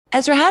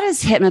Ezra, how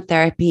does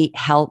hypnotherapy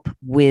help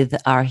with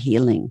our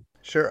healing?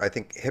 Sure. I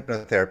think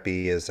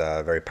hypnotherapy is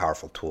a very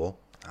powerful tool.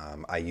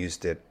 I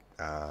used it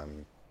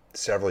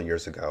several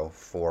years ago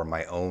for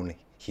my own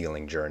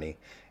healing journey,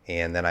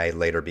 and then I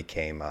later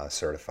became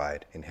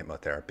certified in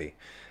hypnotherapy.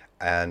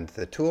 And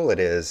the tool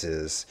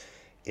is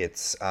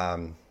it's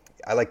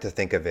I like to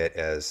think of it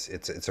as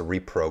it's a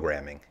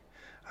reprogramming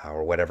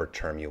or whatever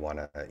term you want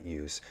to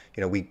use.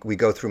 We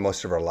go through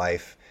most of our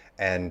life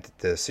and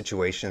the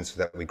situations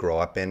that we grow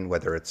up in,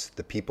 whether it's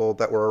the people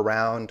that we're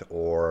around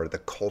or the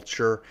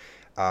culture,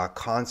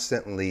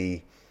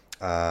 constantly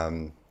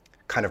kind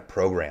of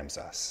programs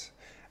us.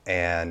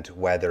 And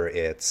whether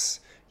it's,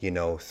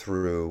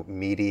 through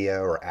media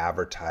or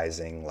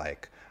advertising,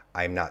 like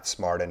I'm not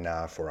smart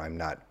enough, or I'm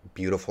not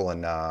beautiful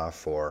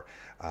enough, or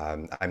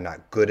I'm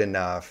not good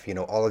enough,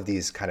 all of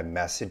these kind of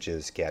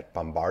messages get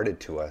bombarded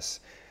to us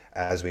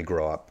as we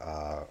grow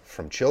up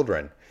from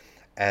children.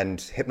 And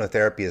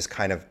hypnotherapy is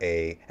kind of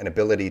an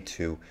ability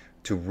to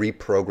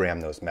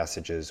reprogram those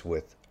messages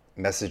with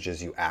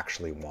messages you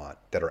actually want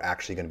that are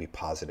actually going to be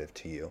positive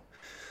to you.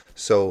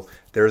 So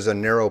there's a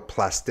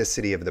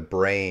neuroplasticity of the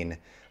brain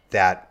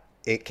that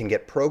it can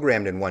get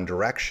programmed in one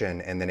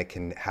direction and then it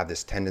can have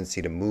this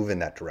tendency to move in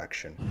that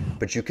direction.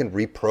 But you can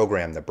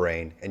reprogram the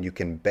brain and you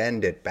can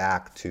bend it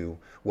back to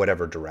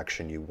whatever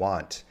direction you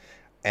want.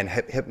 And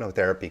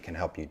hypnotherapy can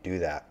help you do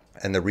that.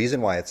 And the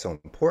reason why it's so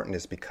important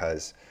is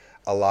because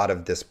a lot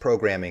of this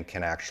programming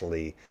can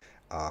actually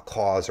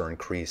cause or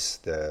increase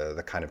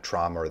the kind of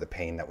trauma or the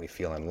pain that we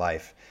feel in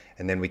life.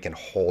 And then we can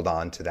hold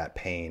on to that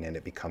pain and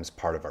it becomes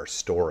part of our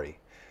story.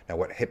 Now,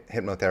 what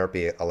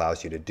hypnotherapy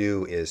allows you to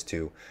do is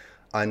to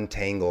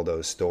untangle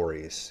those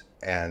stories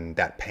and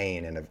that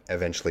pain and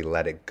eventually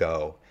let it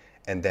go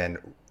and then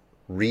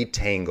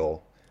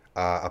retangle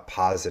a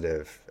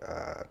positive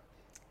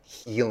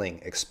healing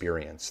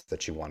experience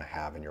that you want to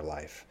have in your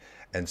life.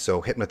 And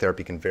so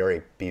hypnotherapy can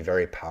be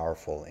very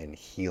powerful in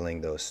healing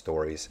those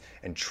stories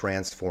and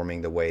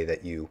transforming the way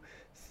that you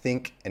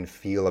think and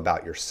feel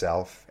about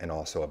yourself and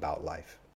also about life.